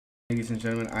Ladies and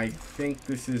gentlemen, I think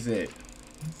this is it.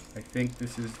 I think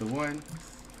this is the one.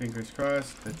 Fingers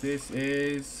crossed that this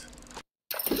is...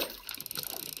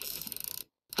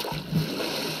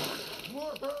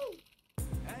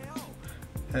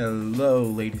 Hello,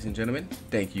 ladies and gentlemen.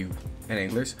 Thank you, and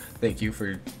anglers. Thank you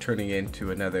for turning in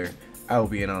to another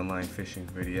Albion Online fishing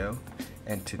video.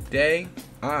 And today,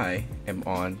 I am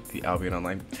on the Albion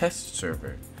Online test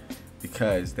server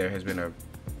because there has been a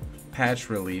patch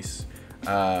release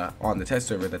on the test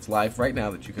server that's live right now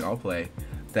that you can all play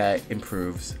that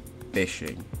improves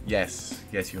fishing. Yes,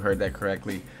 you heard that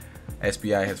correctly.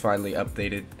 SBI has finally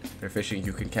updated their fishing.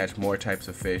 You can catch more types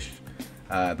of fish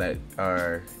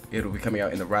it'll be coming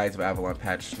out in the Rise of Avalon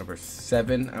Patch number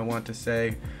 7, I want to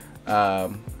say. I'd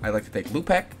like to thank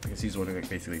Lupac because he's the one who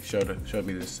basically showed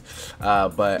me this.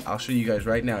 But I'll show you guys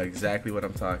right now exactly what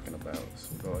I'm talking about.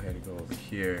 So go ahead and go over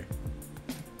here.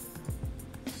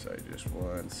 Sorry, just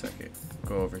one second.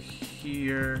 Go over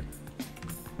here.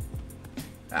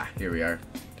 Here we are.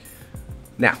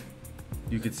 Now,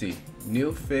 you can see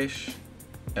new fish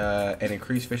and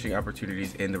increased fishing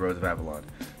opportunities in the Rise of Avalon.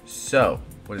 So,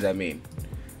 what does that mean?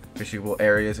 Fishable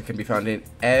areas that can be found in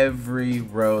every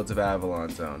Rise of Avalon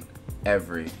zone.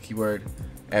 Every. Keyword,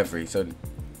 every. So,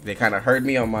 they kind of heard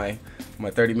me on my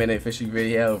 30-minute fishing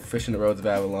video of fishing the Rise of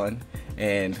Avalon,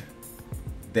 and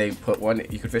they put one,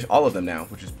 you can fish all of them now,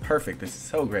 which is perfect. This is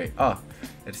so great.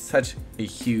 It's such a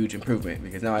huge improvement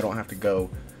because now I don't have to go,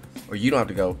 or you don't have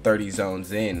to go 30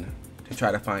 zones in to try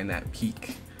to find that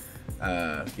peak,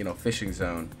 fishing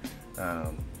zone.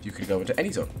 You can go into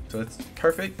any zone. So it's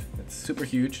perfect. It's super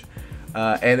huge.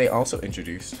 And they also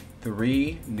introduced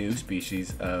 3 new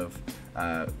species of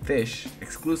fish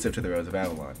exclusive to the Rise of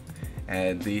Avalon.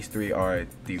 And these 3 are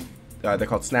they're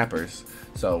called snappers.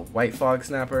 So white fog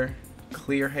snapper,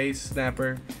 clear haze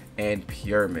snapper, and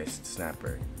pure mist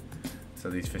snapper. So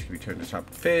these fish can be turned into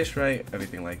chopped fish, right?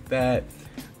 Everything like that.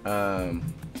 I'll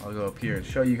go up here and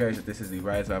show you guys that this is the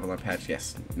Rise of Avalon patch,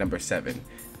 yes, number 7.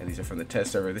 And these are from the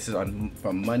test server. This is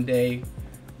from Monday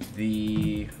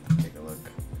take a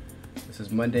look. This is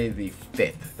Monday the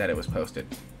 5th that it was posted.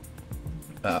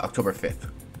 October 5th.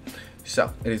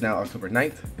 So it is now October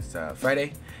 9th. It's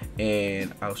Friday.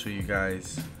 And I'd like to show you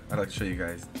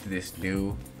guys this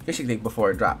new fishing thing before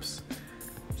it drops.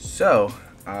 So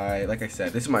like I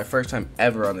said, this is my first time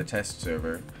ever on the test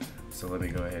server. So let me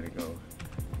go ahead and go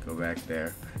back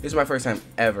there. This is my first time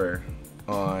ever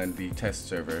on the test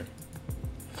server.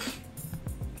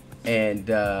 And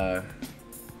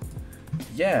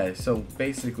yeah, so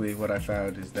basically what I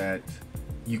found is that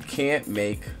you can't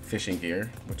make fishing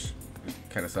gear, which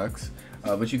kind of sucks.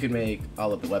 But you can make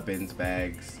all of the weapons,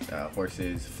 bags,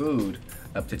 horses, food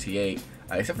up to T8,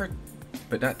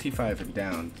 but not T5 and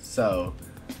down. So,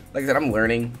 like I said, I'm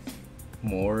learning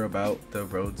more about the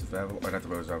Rise of Avalon, or not the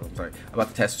Rise of Avalon, I'm sorry, about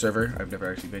the test server. I've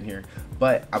never actually been here,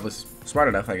 but I was smart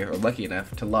enough, I guess, or lucky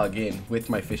enough to log in with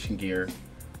my fishing gear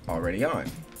already on,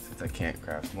 since I can't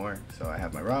craft more. So I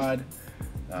have my rod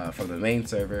from the main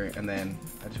server, and then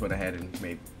I just went ahead and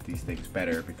made these things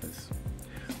better because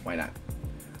why not?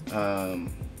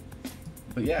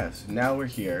 But yeah, so now we're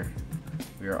here.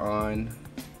 We are on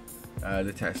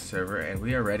the test server, and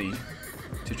we are ready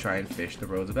to try and fish the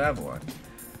Rise of Avalon.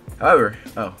 However,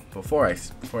 before I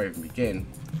even begin,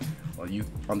 well,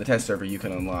 on the test server you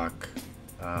can unlock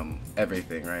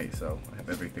everything, right? So I have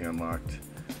everything unlocked.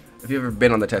 If you've ever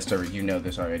been on the test server, you know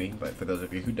this already, but for those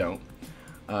of you who don't,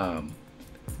 and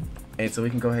so we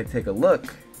can go ahead and take a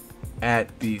look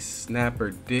at these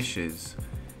snapper dishes,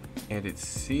 and it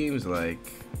seems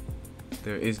like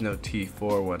there is no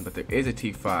T4 one, but there is a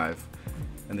T5,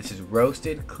 and this is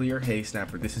roasted clear haze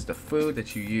snapper. This is the food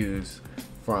that you use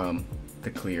from the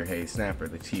clear haze snapper,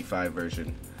 the T5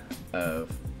 version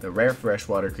of the rare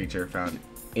freshwater creature found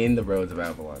in the Rise of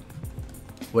Avalon.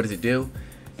 What does it do?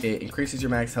 It increases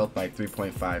your max health by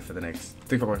 3.5% for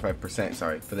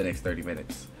the next 30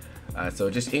 minutes. So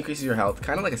it just increases your health,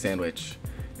 kind of like a sandwich.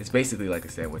 It's basically like a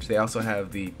sandwich. They also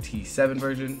have the T7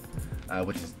 version,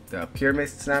 which is the pure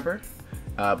mist snapper,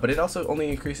 but it also only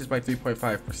increases by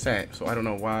 3.5%. So I don't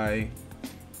know why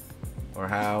or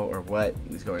how or what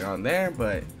is going on there,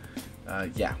 but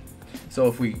yeah. So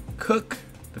if we cook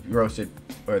the roasted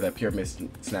or the pure mist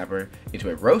snapper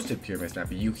into a roasted pure mist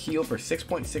snapper, you heal for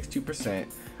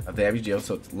 6.62% of the damage deal,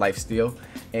 so it's life steal,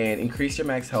 and increase your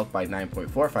max health by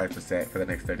 9.45% for the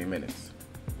next 30 minutes.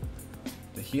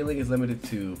 The healing is limited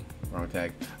to wrong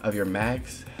tag of your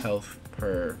max health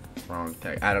per wrong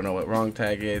tag. I don't know what wrong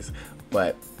tag is,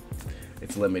 but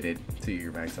it's limited to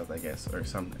your max health, I guess, or in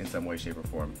some way, shape, or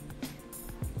form.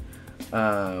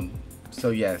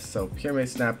 So yes, so Pyramid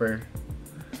Snapper,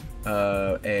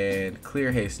 and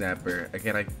clear haze snapper.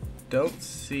 Again, I don't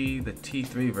see the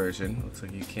T3 version. Looks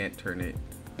like you can't turn it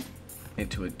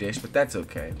into a dish, but that's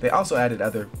okay. They also added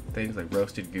other things like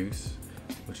roasted goose,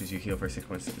 which is you heal for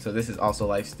 6.6. So this is also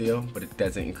lifesteal, but it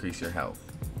doesn't increase your health.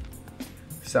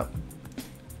 So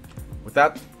with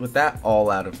that all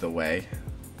out of the way,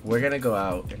 we're gonna go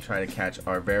out and try to catch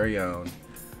our very own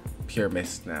pure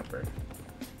mist snapper,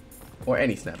 or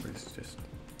any snappers, just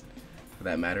for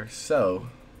that matter. So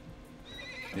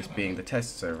this being the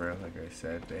test server, like I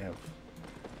said, they have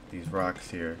these rocks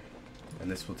here,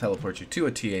 and this will teleport you to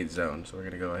a T8 zone. So we're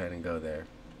gonna go ahead and go there.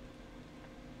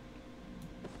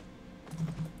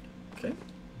 Okay,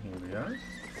 here we are.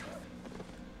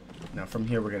 Now from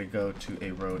here we're gonna go to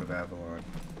a Road of Avalon.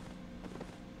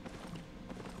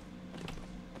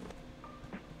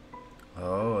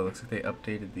 Oh, it looks like they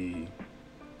updated the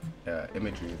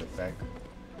imagery of the back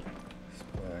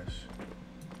splash.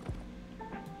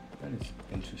 That is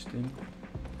interesting.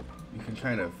 You can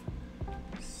kind of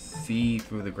see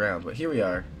through the ground, but here we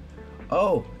are.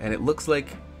 Oh, and it looks like,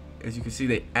 as you can see,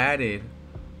 they added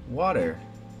water,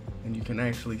 and you can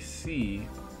actually see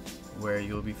where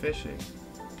you'll be fishing.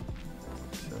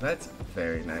 So that's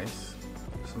very nice.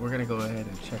 So we're gonna go ahead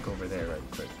and check over there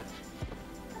right quick.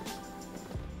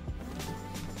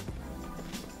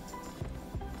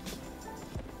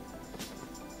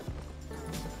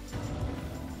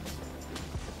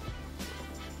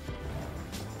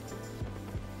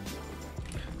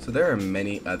 So there are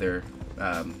many other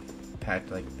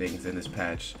patch-like things in this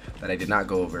patch that I did not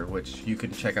go over, which you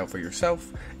can check out for yourself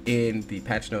in the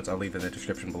patch notes. I'll leave in the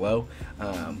description below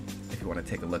if you want to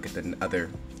take a look at the other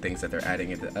things that they're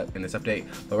adding in this update.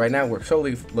 But right now we're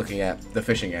solely looking at the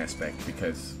fishing aspect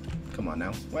because, come on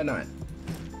now, why not?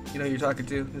 You know who you're talking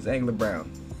to? It's Angler Brown.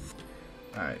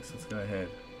 Alright, so let's go ahead.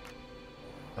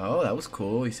 Oh, that was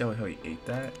cool. You see how he ate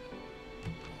that?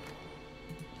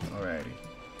 Alrighty.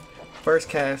 First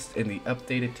cast in the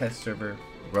updated test server,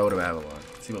 Road of Avalon.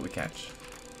 Let's see what we catch.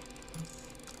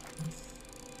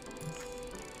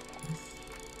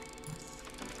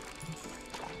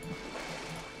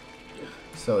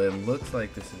 So it looks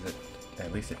like this is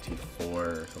at least a T4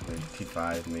 or something,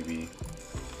 T5 maybe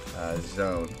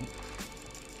zone.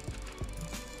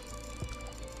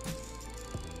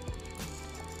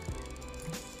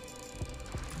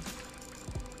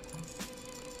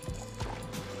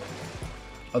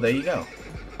 Oh, there you go.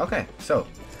 Okay, so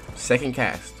second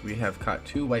cast, we have caught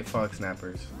 2 white fog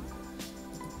snappers.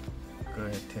 Go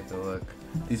ahead and take a look.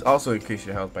 These also increase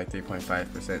your health by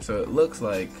 3.5%. So it looks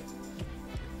like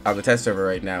on the test server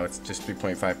right now, it's just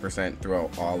 3.5%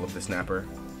 throughout all of the snapper.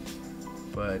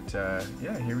 But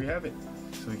yeah, here we have it.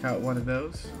 So we caught one of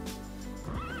those.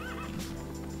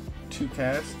 2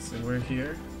 casts, and we're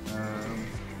here.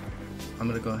 I'm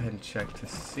gonna go ahead and check to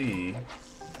see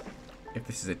if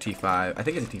this is a T5. I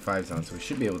think it's a T5 zone, so we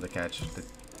should be able to catch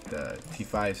the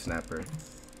T5 snapper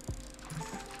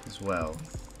as well.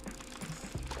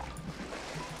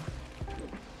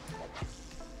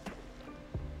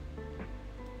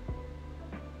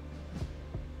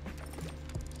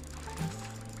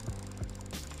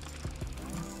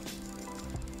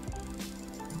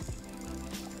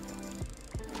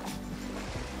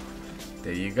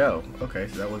 There you go. Okay,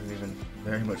 so that wasn't even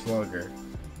very much longer.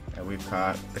 And we've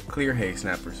caught the clear haze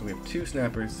snapper. So we have 2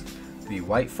 snappers, the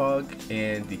white fog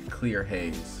and the clear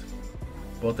haze.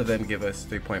 Both of them give us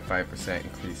 3.5%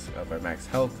 increase of our max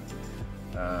health.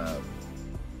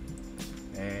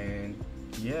 And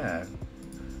yeah,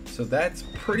 so that's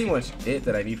pretty much it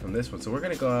that I need from this one. So we're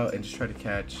gonna go out and just try to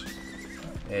catch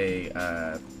a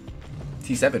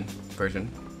T7 version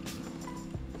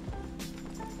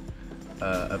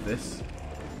of this.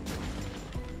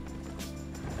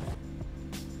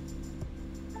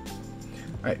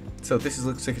 Alright, so this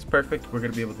looks like it's perfect. We're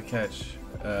going to be able to catch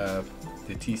the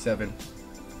T7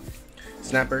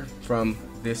 snapper from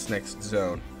this next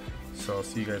zone. So I'll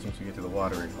see you guys once we get to the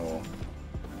watering hole.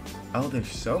 Oh,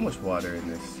 there's so much water in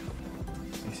this.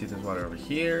 You see there's water over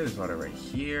here, there's water right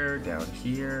here, down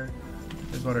here.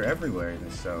 There's water everywhere in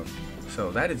this zone.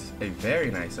 So that is a very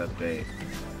nice update.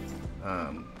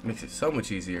 Makes it so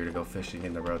much easier to go fishing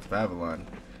in the Road of Avalon.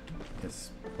 Because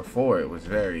before it was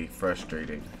very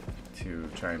frustrating to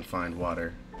try and find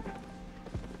water.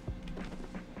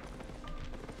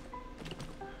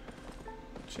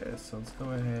 So let's go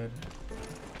ahead,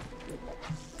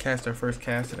 cast our first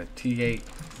cast in a T8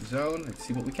 zone and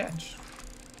see what we catch.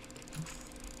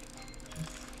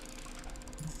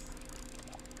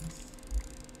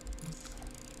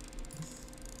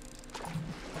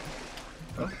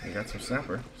 Oh, we got some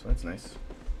snapper, so that's nice.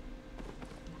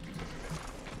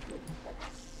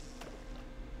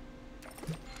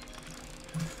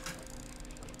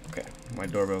 my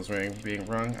doorbell's being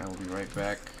rung. I will be right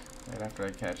back right after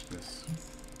I catch this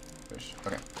fish.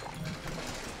 Okay.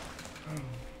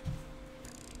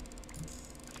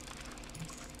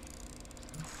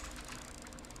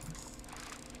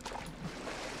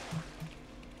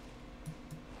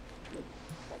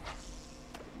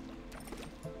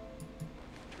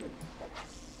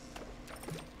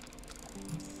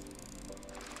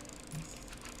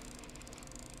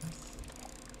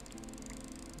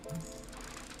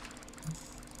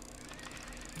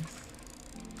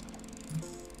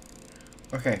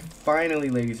 Okay, finally,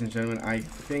 ladies and gentlemen, I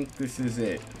think this is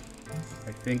it.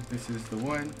 I think this is the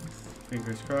one.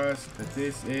 Fingers crossed that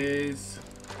this is...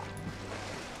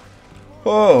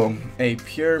 Oh, a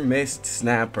pure mist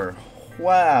snapper.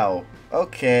 Wow.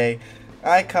 Okay.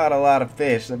 I caught a lot of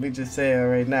fish. Let me just say it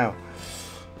right now.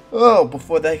 Oh,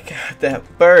 before they got that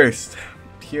first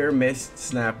pure mist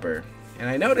snapper. And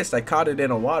I noticed I caught it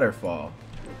in a waterfall.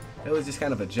 It was just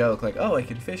kind of a joke, like, oh, I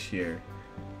can fish here.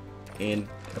 And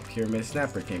a pure mist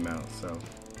snapper came out, so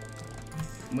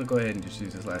I'm gonna go ahead and just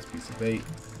use this last piece of bait,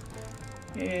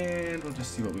 and we'll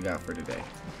just see what we got for today.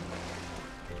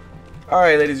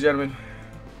 Alright, ladies and gentlemen,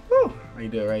 woo, I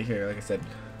can do it right here, like I said,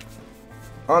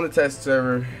 on the test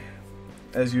server,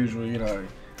 as usual, you know,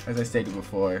 as I stated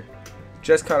before,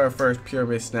 just caught our first pure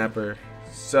mist snapper,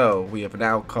 so we have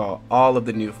now caught all of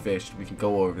the new fish. We can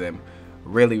go over them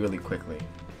really quickly.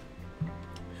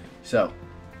 So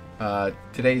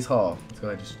today's haul, let's go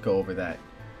ahead and just go over that.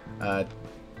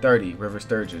 30 river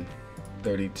sturgeon,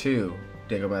 32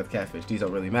 dinglemouth catfish. These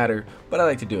don't really matter, but I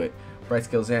like to do it. Bright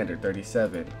scale zander,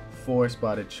 37, 4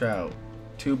 spotted trout,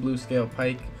 2 blue scale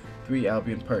pike, 3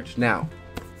 Albion perch. Now,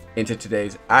 into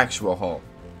today's actual haul.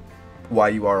 Why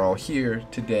you are all here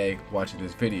today watching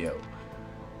this video.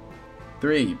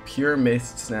 3 pure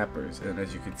mist snappers, and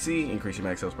as you can see, increase your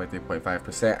max health by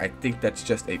 3.5%. I think that's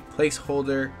just a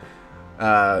placeholder.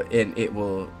 And it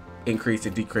will increase or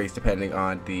decrease depending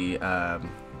on the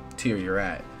tier you're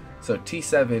at. So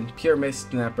T7 pure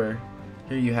mist snapper,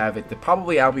 here you have it.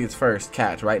 Probably Albion's first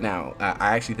catch right now.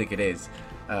 I actually think it is.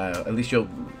 At least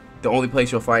the only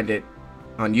place you'll find it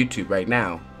on YouTube right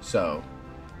now. So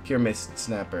pure mist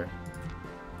snapper.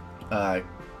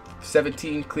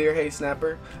 17 clear haze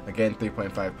snapper, again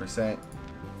 3.5%.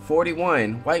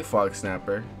 41 white fog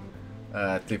snapper,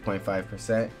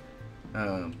 3.5%.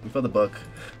 We fill the book,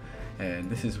 and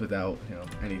this is without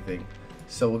anything.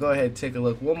 So we'll go ahead and take a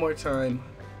look one more time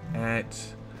at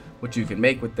what you can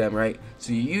make with them, right?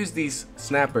 So you use these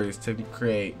snappers to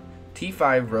create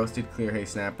T5 roasted clear haze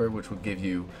snapper, which will give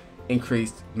you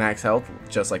increased max health,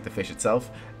 just like the fish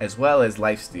itself, as well as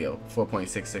lifesteal,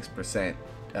 4.66%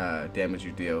 damage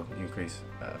you deal, you increase,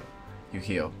 you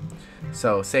heal.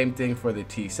 So same thing for the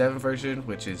T7 version,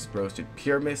 which is roasted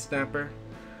pure mist snapper.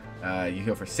 You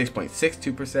heal for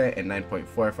 6.62% and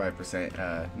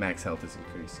 9.45% max health is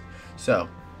increased. So,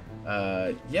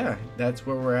 yeah, that's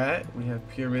where we're at. We have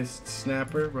pure mist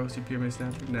snapper, roasted pure mist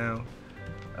snapper. Now,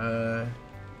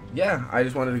 yeah, I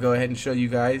just wanted to go ahead and show you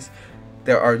guys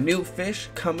there are new fish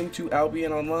coming to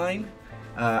Albion Online.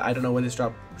 I don't know when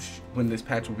this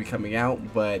patch will be coming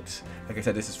out, but like I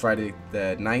said, this is Friday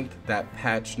the 9th. That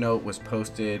patch note was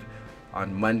posted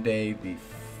on Monday the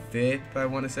 5th, I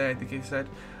want to say. I think he said.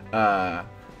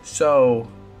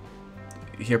 So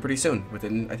here pretty soon,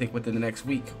 I think within the next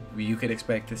week, you can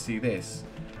expect to see this.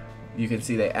 You can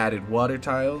see they added water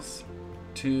tiles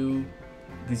to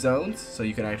the zones, so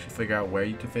you can actually figure out where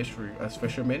you can fish for us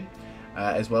fishermen,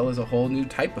 as well as a whole new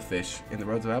type of fish in the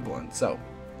Rise of Avalon. So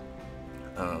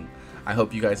I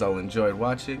hope you guys all enjoyed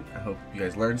watching. I hope you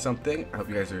guys learned something. I hope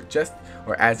you guys are just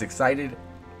or as excited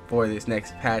for this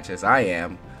next patch as I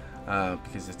am.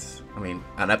 Because it's, I mean,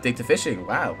 an update to fishing.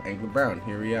 Wow, Angler Brown,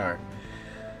 here we are.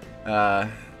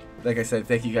 Like I said,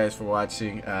 thank you guys for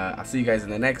watching. I'll see you guys in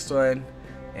the next one.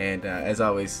 And as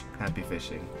always, happy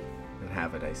fishing and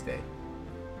have a nice day.